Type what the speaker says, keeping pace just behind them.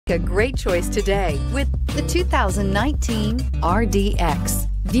a great choice today with the 2019 RDX.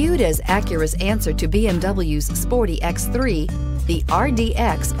 Viewed as Acura's answer to BMW's sporty X3, the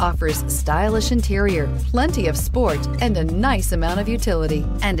RDX offers stylish interior, plenty of sport, and a nice amount of utility,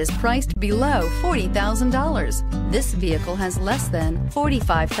 and is priced below $40,000. This vehicle has less than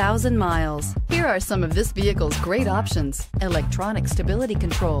 45,000 miles. Here are some of this vehicle's great options: electronic stability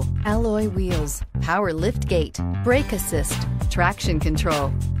control, alloy wheels, power liftgate, brake assist, traction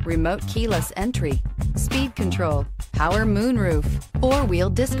control, remote keyless entry, speed control, power moonroof, four-wheel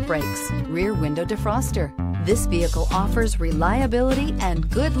disc brakes, rear window defroster. This vehicle offers reliability and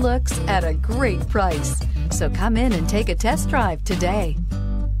good looks at a great price. So come in and take a test drive today.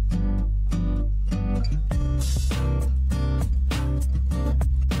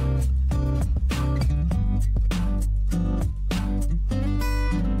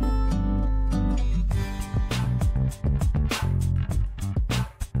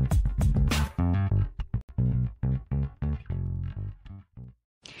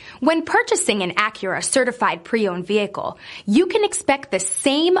 When purchasing an Acura certified pre-owned vehicle, you can expect the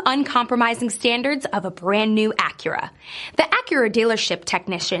same uncompromising standards of a brand new Acura. The Acura dealership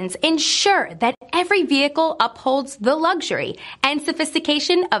technicians ensure that every vehicle upholds the luxury and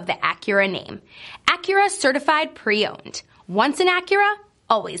sophistication of the Acura name. Acura certified pre-owned. Once an Acura,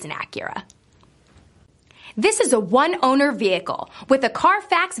 always an Acura. This is a one-owner vehicle with a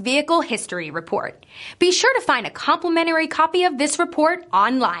Carfax Vehicle History Report. Be sure to find a complimentary copy of this report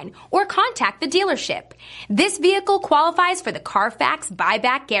online or contact the dealership. This vehicle qualifies for the Carfax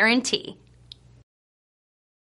Buyback Guarantee.